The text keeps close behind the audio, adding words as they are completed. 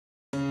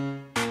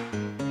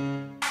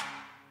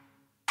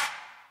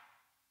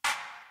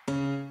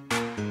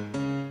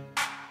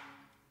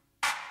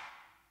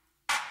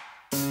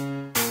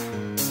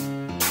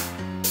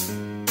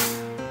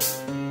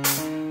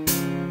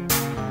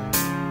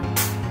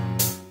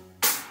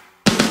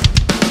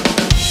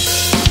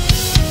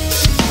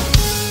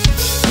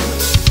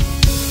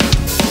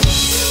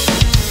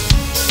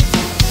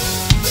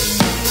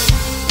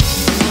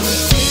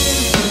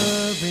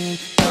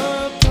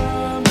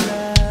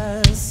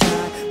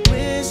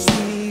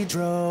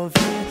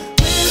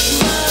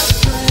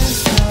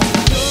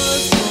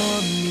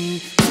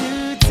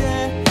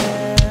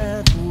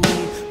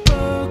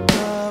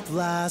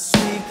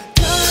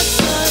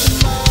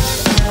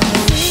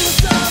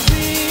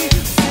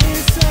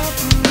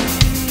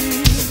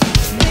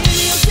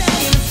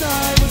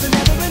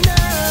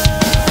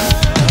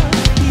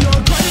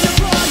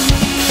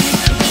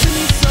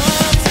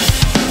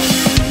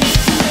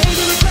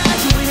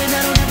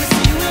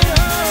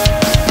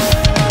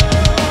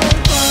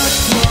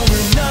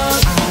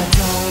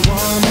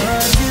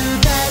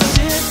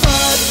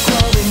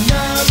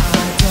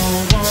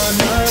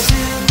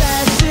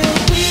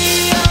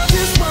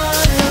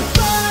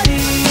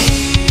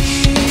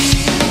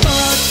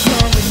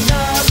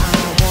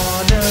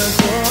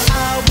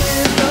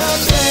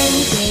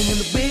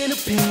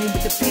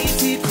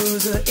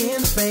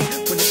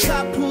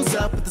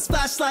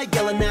like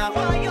yelling out,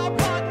 "Why your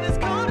partner's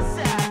gonna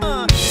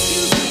sad?"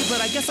 Excuse me, but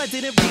I guess I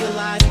didn't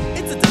realize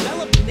it's a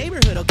developing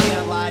neighborhood, okay,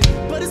 I lied.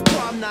 But it's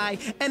prom night,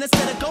 and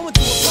instead of going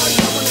to a party,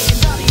 I wanna get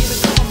naughty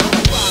and tell my mama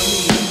about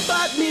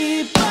me.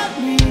 But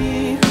me,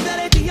 that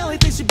ain't the only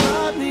thing she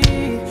brought me.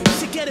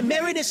 She getting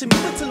married and she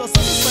moving to Los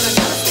Angeles, but I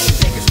gotta stay in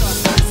Vegas, so I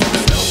started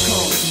singing snow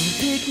cold.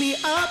 Pick me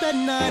up at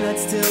night, I'd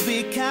still be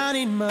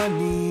counting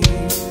money.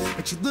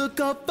 But you look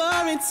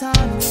over in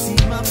time and see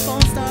my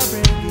phone start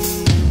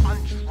ringing.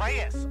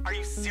 Andrés, are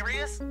you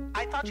serious?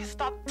 I thought you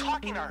stopped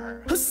talking to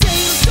her. I'm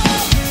saying I'm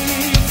sorry,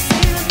 I'm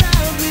saying I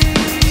love me.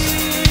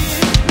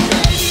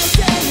 Baby, I'm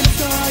saying I'm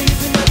sorry,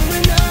 it's never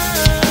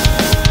enough.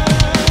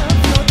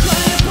 You're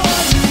crying for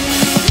me,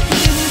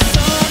 giving me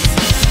songs.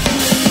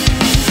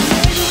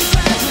 Maybe we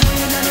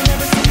graduated and I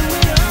never seen you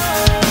at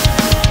all.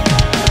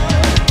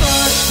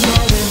 But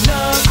growing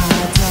up, I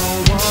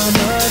don't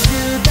wanna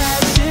do that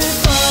shit.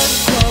 But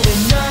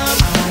growing up,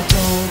 I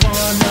don't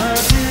wanna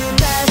do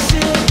that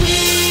shit. We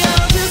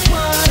all just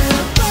wanna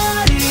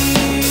party.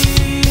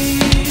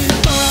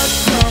 But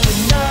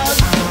growing up,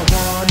 I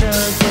wanna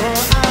go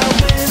out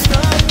with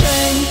a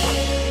bang,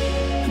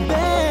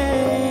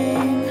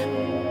 bang,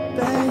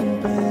 bang,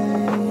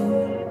 bang.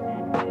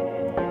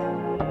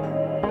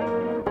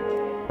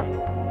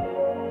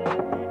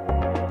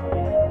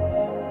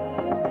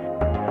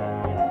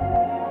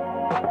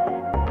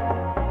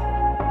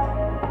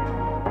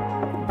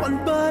 One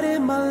butt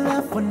in my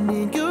left, one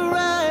in your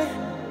right.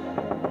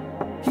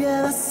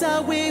 Yeah, that's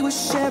how we would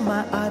share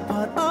my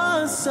iPod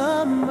on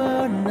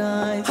summer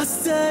nights. I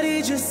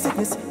studied your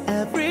sickness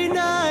every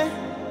night,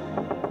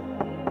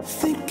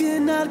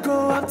 thinking I'd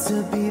grow up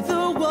to be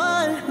the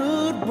one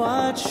who'd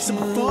watch you. So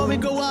before we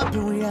go up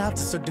and we have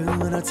to start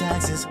doing our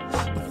taxes,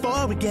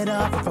 before we get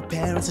off of our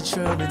parents'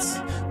 insurance,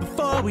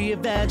 before we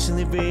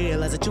eventually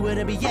realize that you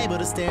wouldn't be able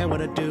to stand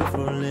what I do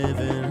for a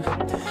living.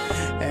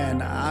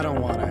 And I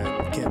don't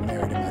wanna get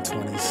married in my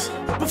 20s.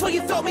 Before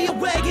you throw me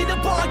away in a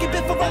bargain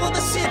for all of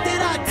the shit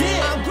that I did.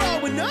 I'm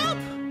growing up.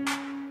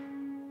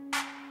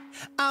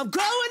 I'm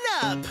growing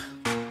up.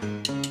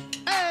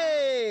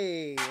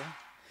 Hey,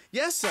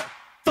 yes sir.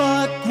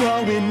 Fuck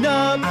growing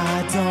up,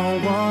 I don't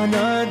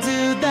wanna do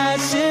that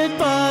shit.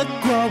 Fuck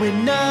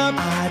growing up,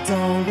 I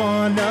don't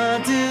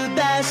wanna do